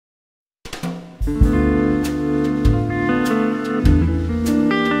Hello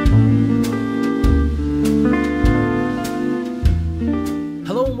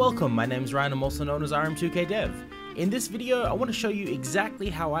and welcome, my name is Ryan, I'm also known as Rm2kdev. In this video, I want to show you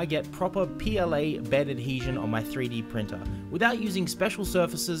exactly how I get proper PLA bed adhesion on my 3D printer, without using special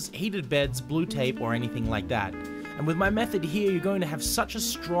surfaces, heated beds, blue tape, or anything like that. And with my method here, you're going to have such a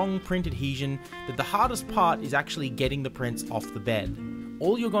strong print adhesion that the hardest part is actually getting the prints off the bed.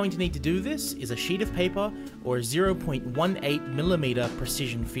 All you're going to need to do this is a sheet of paper or a 0.18mm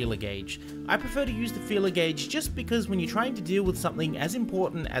precision feeler gauge. I prefer to use the feeler gauge just because when you're trying to deal with something as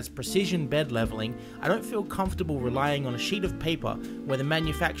important as precision bed leveling, I don't feel comfortable relying on a sheet of paper where the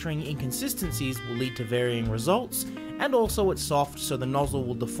manufacturing inconsistencies will lead to varying results, and also it's soft so the nozzle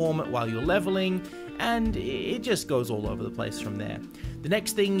will deform it while you're leveling, and it just goes all over the place from there. The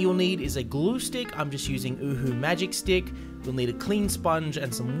next thing you'll need is a glue stick. I'm just using Uhu Magic Stick. You'll need a clean sponge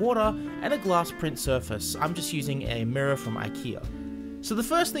and some water, and a glass print surface. I'm just using a mirror from IKEA. So the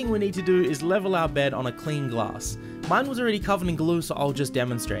first thing we need to do is level our bed on a clean glass. Mine was already covered in glue, so I'll just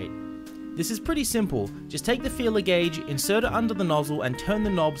demonstrate. This is pretty simple. Just take the feeler gauge, insert it under the nozzle, and turn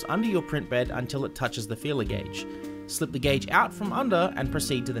the knobs under your print bed until it touches the feeler gauge. Slip the gauge out from under and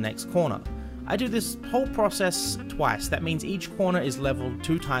proceed to the next corner. I do this whole process twice. That means each corner is leveled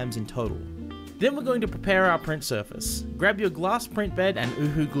 2 times in total. Then we're going to prepare our print surface. Grab your glass print bed and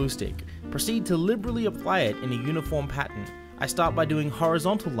Uhu glue stick. Proceed to liberally apply it in a uniform pattern. I start by doing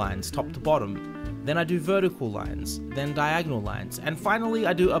horizontal lines top to bottom. Then I do vertical lines, then diagonal lines, and finally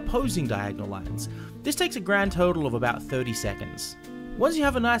I do opposing diagonal lines. This takes a grand total of about 30 seconds. Once you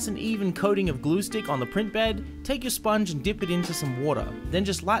have a nice and even coating of glue stick on the print bed, take your sponge and dip it into some water, then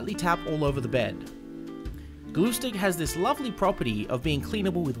just lightly tap all over the bed. Glue stick has this lovely property of being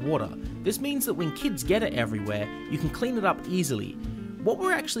cleanable with water. This means that when kids get it everywhere, you can clean it up easily. What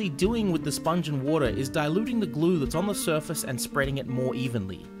we're actually doing with the sponge and water is diluting the glue that's on the surface and spreading it more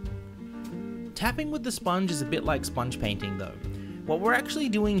evenly. Tapping with the sponge is a bit like sponge painting though. What we're actually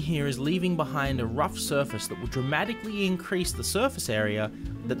doing here is leaving behind a rough surface that will dramatically increase the surface area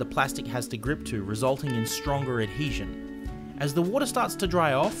that the plastic has to grip to, resulting in stronger adhesion. As the water starts to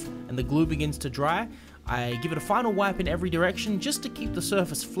dry off and the glue begins to dry, I give it a final wipe in every direction just to keep the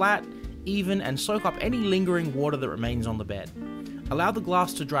surface flat, even, and soak up any lingering water that remains on the bed. Allow the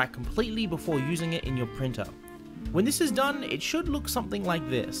glass to dry completely before using it in your printer. When this is done, it should look something like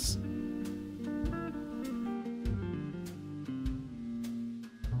this.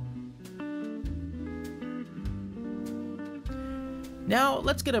 Now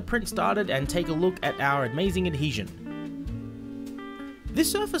let's get a print started and take a look at our amazing adhesion. This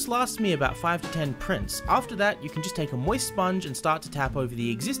surface lasts me about 5 to 10 prints. After that, you can just take a moist sponge and start to tap over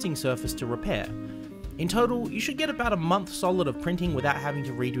the existing surface to repair. In total, you should get about a month solid of printing without having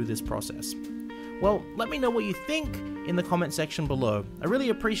to redo this process. Well, let me know what you think in the comment section below. I really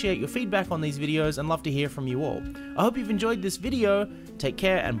appreciate your feedback on these videos and love to hear from you all. I hope you've enjoyed this video. Take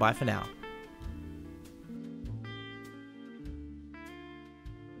care and bye for now.